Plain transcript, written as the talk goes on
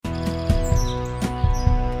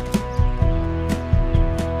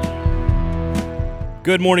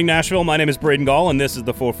Good morning, Nashville. My name is Braden Gall, and this is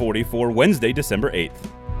the 440 for Wednesday, December 8th.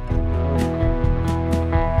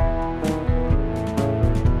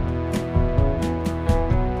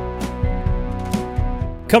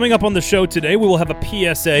 Coming up on the show today, we will have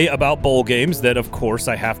a PSA about bowl games that, of course,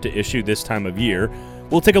 I have to issue this time of year.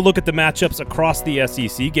 We'll take a look at the matchups across the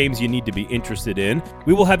SEC, games you need to be interested in.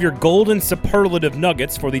 We will have your golden superlative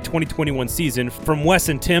nuggets for the 2021 season from Wes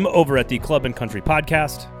and Tim over at the Club and Country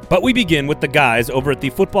Podcast. But we begin with the guys over at the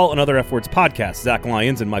Football and Other F Words podcast, Zach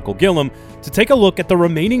Lyons and Michael Gillum, to take a look at the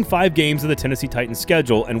remaining 5 games of the Tennessee Titans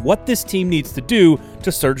schedule and what this team needs to do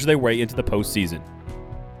to surge their way into the postseason.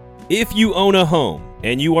 If you own a home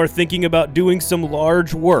and you are thinking about doing some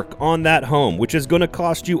large work on that home, which is going to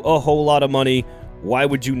cost you a whole lot of money, why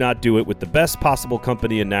would you not do it with the best possible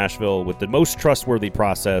company in Nashville, with the most trustworthy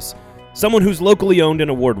process, someone who's locally owned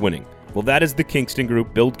and award-winning? Well, that is the Kingston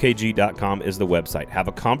Group. BuildKG.com is the website. Have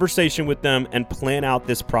a conversation with them and plan out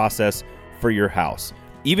this process for your house.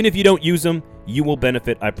 Even if you don't use them, you will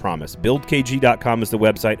benefit, I promise. BuildKG.com is the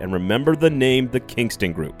website, and remember the name, the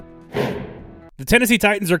Kingston Group. The Tennessee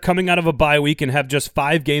Titans are coming out of a bye week and have just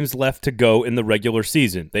 5 games left to go in the regular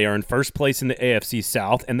season. They are in first place in the AFC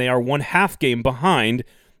South, and they are 1/2 game behind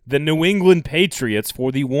the New England Patriots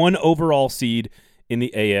for the 1 overall seed in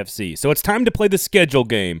the AFC. So it's time to play the schedule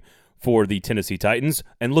game for the Tennessee Titans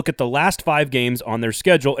and look at the last 5 games on their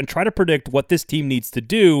schedule and try to predict what this team needs to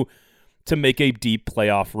do to make a deep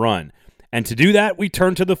playoff run. And to do that, we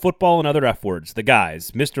turn to the Football and Other F Words, the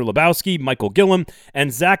guys, Mr. Lebowski, Michael Gillum,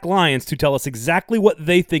 and Zach Lyons, to tell us exactly what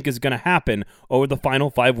they think is going to happen over the final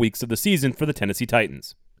 5 weeks of the season for the Tennessee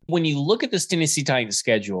Titans. When you look at this Tennessee Titans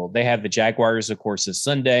schedule, they have the Jaguars, of course, this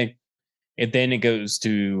Sunday, and then it goes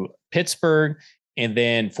to Pittsburgh, and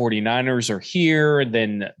then 49ers are here, and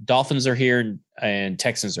then Dolphins are here, and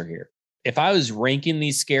Texans are here. If I was ranking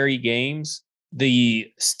these scary games, the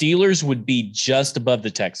Steelers would be just above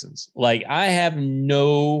the Texans. Like, I have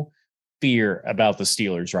no fear about the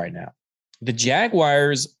Steelers right now. The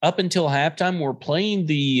Jaguars, up until halftime, were playing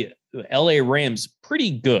the LA Rams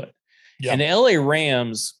pretty good. Yeah. And the LA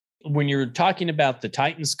Rams, when you're talking about the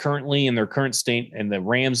Titans currently in their current state and the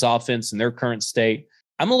Rams offense in their current state,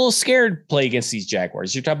 I'm a little scared to play against these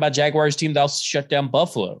Jaguars. You're talking about Jaguars team that'll shut down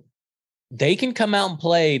Buffalo. They can come out and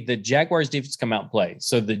play. The Jaguars defense come out and play.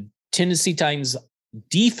 So the Tennessee Titans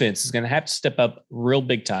defense is going to have to step up real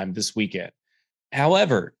big time this weekend.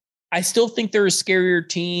 However, I still think they're a scarier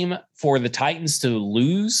team for the Titans to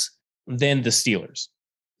lose than the Steelers.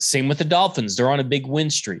 Same with the Dolphins. They're on a big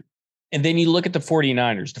win streak. And then you look at the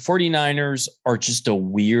 49ers. The 49ers are just a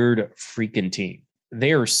weird freaking team.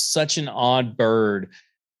 They are such an odd bird.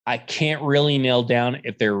 I can't really nail down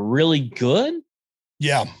if they're really good,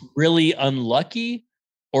 really unlucky,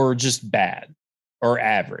 or just bad or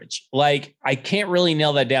average. Like, I can't really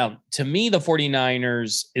nail that down. To me, the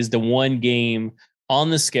 49ers is the one game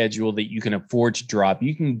on the schedule that you can afford to drop.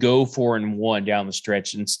 You can go 4-1 down the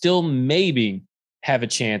stretch and still maybe have a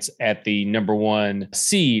chance at the number 1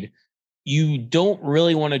 seed. You don't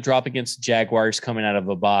really want to drop against the Jaguars coming out of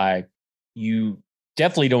a bye. You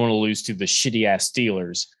definitely don't want to lose to the shitty ass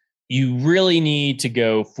Steelers. You really need to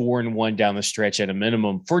go 4-1 down the stretch at a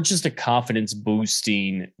minimum for just a confidence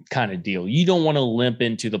boosting kind of deal. You don't want to limp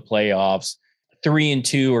into the playoffs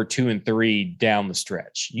 3-2 or 2-3 down the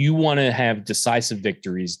stretch. You want to have decisive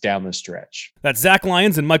victories down the stretch. That's Zach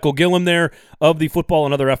Lyons and Michael Gillum there of the Football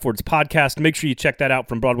and Other F Words podcast. Make sure you check that out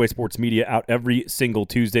from Broadway Sports Media, out every single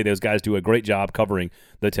Tuesday. Those guys do a great job covering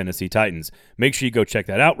the Tennessee Titans. Make sure you go check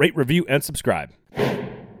that out, rate, review, and subscribe.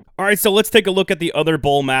 All right, so let's take a look at the other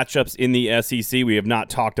bowl matchups in the SEC. We have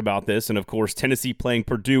not talked about this, and of course, Tennessee playing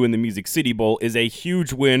Purdue in the Music City Bowl is a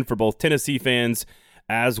huge win for both Tennessee fans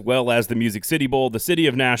as well as the Music City Bowl. The city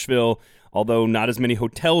of Nashville, although not as many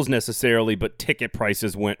hotels necessarily, but ticket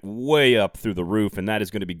prices went way up through the roof, and that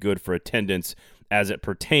is going to be good for attendance as it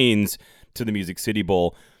pertains to the Music City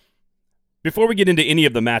Bowl. Before we get into any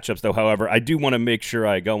of the matchups, though, however, I do want to make sure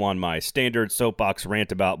I go on my standard soapbox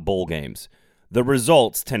rant about bowl games. The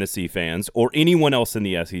results, Tennessee fans, or anyone else in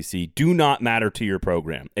the SEC, do not matter to your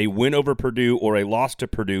program. A win over Purdue or a loss to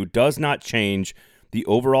Purdue does not change the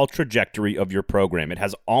overall trajectory of your program. It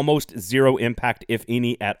has almost zero impact, if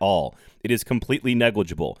any at all. It is completely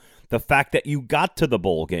negligible. The fact that you got to the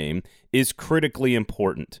bowl game is critically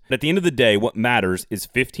important. At the end of the day, what matters is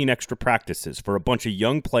 15 extra practices for a bunch of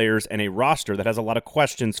young players and a roster that has a lot of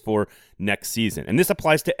questions for next season. And this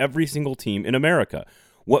applies to every single team in America.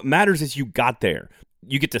 What matters is you got there.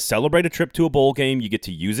 You get to celebrate a trip to a bowl game. You get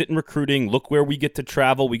to use it in recruiting. Look where we get to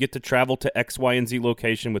travel. We get to travel to X, Y, and Z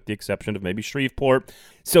location with the exception of maybe Shreveport.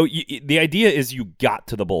 So the idea is you got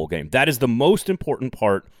to the bowl game. That is the most important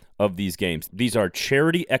part of these games. These are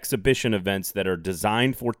charity exhibition events that are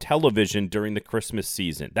designed for television during the Christmas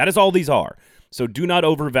season. That is all these are. So do not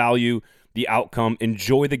overvalue the outcome.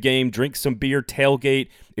 Enjoy the game, drink some beer, tailgate.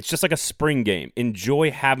 It's just like a spring game. Enjoy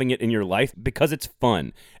having it in your life because it's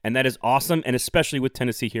fun. And that is awesome. And especially with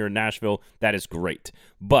Tennessee here in Nashville, that is great.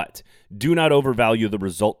 But do not overvalue the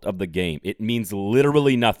result of the game. It means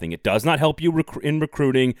literally nothing. It does not help you in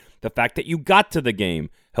recruiting. The fact that you got to the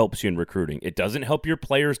game helps you in recruiting. It doesn't help your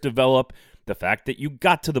players develop. The fact that you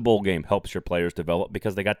got to the bowl game helps your players develop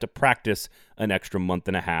because they got to practice an extra month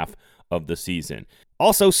and a half of the season.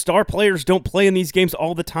 Also, star players don't play in these games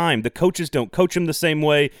all the time. The coaches don't coach them the same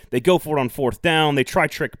way. They go for it on fourth down. They try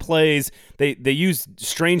trick plays. They use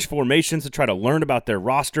strange formations to try to learn about their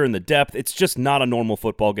roster and the depth. It's just not a normal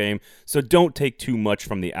football game, so don't take too much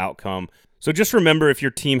from the outcome. So just remember, if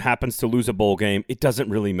your team happens to lose a bowl game, it doesn't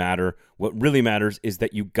really matter. What really matters is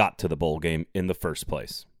that you got to the bowl game in the first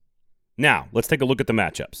place. Now, let's take a look at the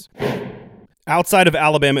matchups. Outside of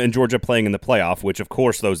Alabama and Georgia playing in the playoff, which of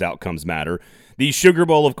course those outcomes matter, the Sugar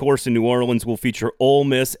Bowl, of course, in New Orleans will feature Ole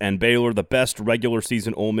Miss and Baylor, the best regular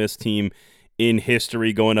season Ole Miss team in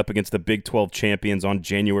history, going up against the Big 12 champions on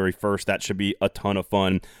January 1st. That should be a ton of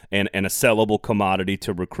fun and a sellable commodity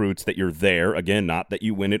to recruits that you're there. Again, not that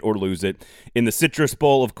you win it or lose it. In the Citrus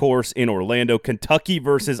Bowl, of course, in Orlando, Kentucky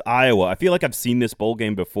versus Iowa. I feel like I've seen this bowl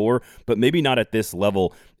game before, but maybe not at this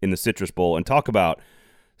level in the Citrus Bowl. And talk about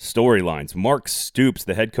storylines. Mark Stoops,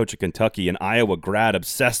 the head coach of Kentucky, an Iowa grad,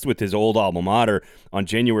 obsessed with his old alma mater, on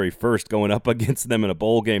January 1st, going up against them in a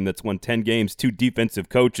bowl game that's won 10 games, two defensive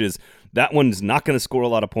coaches. That one's not going to score a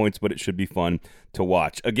lot of points, but it should be fun to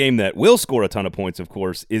watch. A game that will score a ton of points, of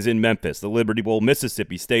course, is in Memphis. The Liberty Bowl,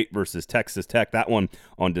 Mississippi State versus Texas Tech. That one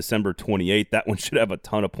on December 28th. That one should have a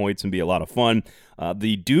ton of points and be a lot of fun.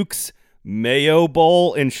 The Duke's Mayo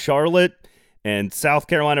Bowl in Charlotte, and South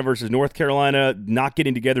Carolina versus North Carolina, not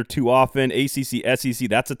getting together too often. ACC, SEC,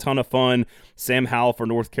 that's a ton of fun. Sam Howell for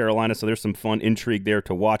North Carolina, so there's some fun intrigue there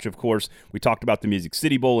to watch, of course. We talked about the Music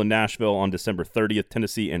City Bowl in Nashville on December 30th,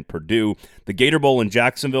 Tennessee and Purdue. The Gator Bowl in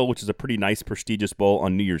Jacksonville, which is a pretty nice, prestigious bowl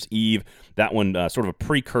on New Year's Eve. That one sort of a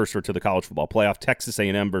precursor to the college football playoff. Texas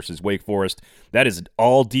A&M versus Wake Forest. That is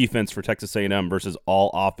all defense for Texas A&M versus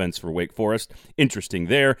all offense for Wake Forest. Interesting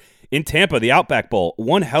there. In Tampa, the Outback Bowl,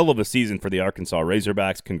 one hell of a season for the Arkansas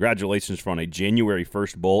Razorbacks. Congratulations on a January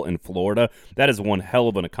 1st bowl in Florida. That is one hell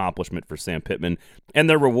of an accomplishment for Sam Pittman. And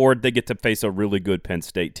their reward, they get to face a really good Penn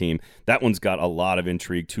State team. That one's got a lot of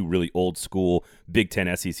intrigue, two really old school Big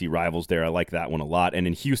Ten SEC rivals there. I like that one a lot. And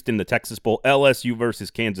in Houston, the Texas Bowl, LSU versus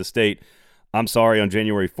Kansas State. I'm sorry, on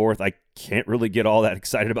January 4th, I can't really get all that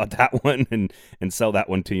excited about that one and sell that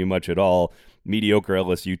one to you much at all. Mediocre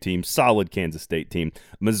LSU team, solid Kansas State team.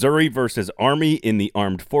 Missouri versus Army in the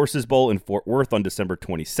Armed Forces Bowl in Fort Worth on December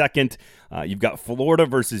 22nd. You've got Florida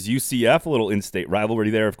versus UCF, a little in-state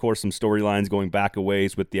rivalry there. Of course, some storylines going back a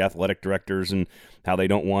ways with the athletic directors and how they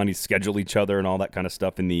don't want to schedule each other and all that kind of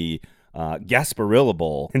stuff in the Gasparilla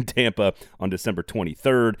Bowl in Tampa on December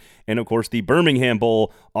 23rd. And, of course, the Birmingham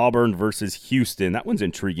Bowl, Auburn versus Houston. That one's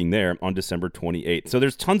intriguing there on December 28th. So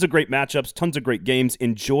there's tons of great matchups, tons of great games.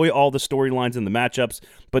 Enjoy all the storylines and the matchups,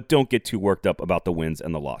 but don't get too worked up about the wins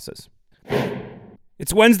and the losses.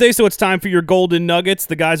 It's Wednesday, so it's time for your Golden Nuggets.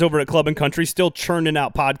 The guys over at Club and Country still churning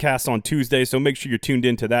out podcasts on Tuesday, so make sure you're tuned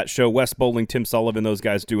into that show. Wes Bowling, Tim Sullivan, those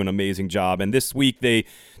guys do an amazing job. And this week they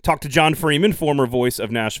talked to John Freeman, former voice of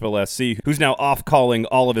Nashville SC, who's now off calling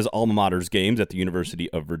all of his alma mater's games at the University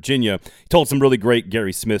of Virginia. He told some really great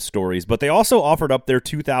Gary Smith stories, but they also offered up their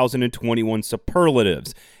 2021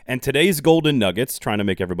 superlatives. And today's Golden Nuggets, trying to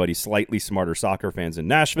make everybody slightly smarter soccer fans in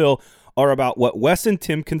Nashville, are about what Wes and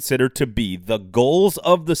Tim consider to be the goals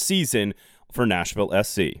of the season for Nashville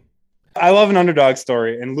SC. I love an underdog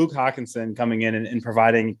story, and Luke Hawkinson coming in and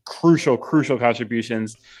providing crucial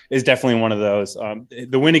contributions is definitely one of those.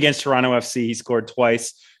 The win against Toronto FC, he scored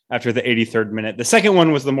twice after the 83rd minute. The second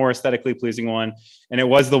one was the more aesthetically pleasing one, and it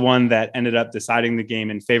was the one that ended up deciding the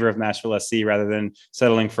game in favor of Nashville SC rather than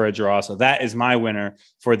settling for a draw. So that is my winner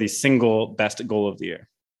for the single best goal of the year.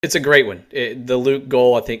 It's a great one. The Luke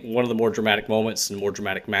goal, I think, one of the more dramatic moments and more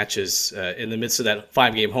dramatic matches in the midst of that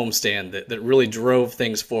 5-game homestand that really drove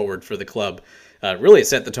things forward for the club. Really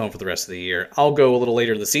set the tone for the rest of the year. I'll go a little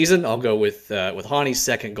later in the season. I'll go with Hani's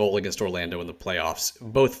second goal against Orlando in the playoffs,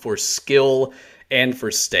 both for skill and for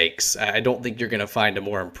stakes. I don't think you're going to find a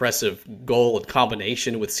more impressive goal and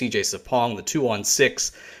combination with CJ Sapong, the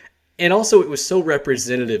 2-on-6. And also, it was so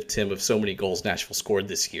representative, Tim, of so many goals Nashville scored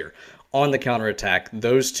this year. On the counterattack,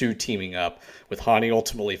 those two teaming up with Hani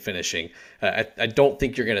ultimately finishing. I don't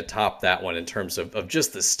think you're going to top that one in terms of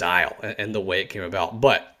just the style and the way it came about.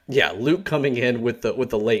 But yeah, Luke coming in with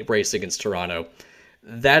the late brace against Toronto,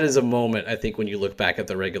 that is a moment, I think, when you look back at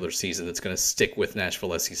the regular season that's going to stick with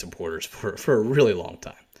Nashville SC supporters for a really long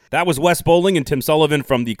time. That was Wes Bowling and Tim Sullivan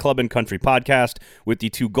from the Club and Country podcast with the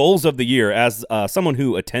 2 goals of the year. As someone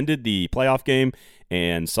who attended the playoff game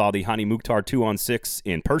and saw the Hani Mukhtar 2-on-6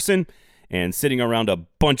 in person and sitting around a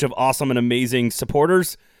bunch of awesome and amazing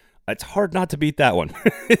supporters, it's hard not to beat that one.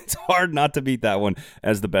 It's hard not to beat that one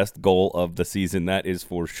as the best goal of the season, that is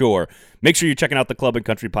for sure. Make sure you're checking out the Club and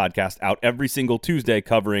Country podcast out every single Tuesday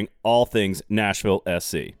covering all things Nashville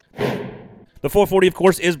SC. The 440, of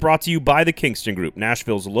course, is brought to you by the Kingston Group,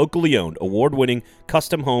 Nashville's locally owned, award-winning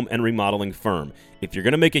custom home and remodeling firm. If you're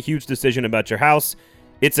going to make a huge decision about your house,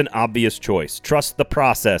 it's an obvious choice. Trust the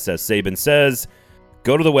process, as Saban says.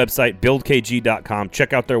 Go to the website, buildkg.com,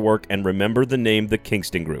 check out their work, and remember the name The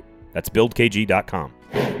Kingston Group. That's buildkg.com.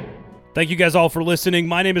 Thank you guys all for listening.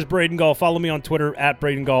 My name is Braden Gall. Follow me on Twitter, at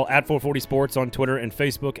Braden Gall, at 440 Sports on Twitter and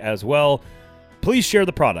Facebook as well. Please share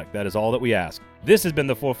the product. That is all that we ask. This has been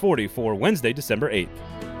the 440 for Wednesday, December 8th.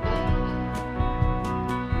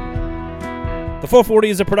 The 440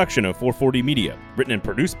 is a production of 440 Media, written and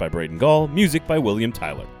produced by Braden Gall, music by William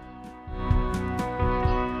Tyler.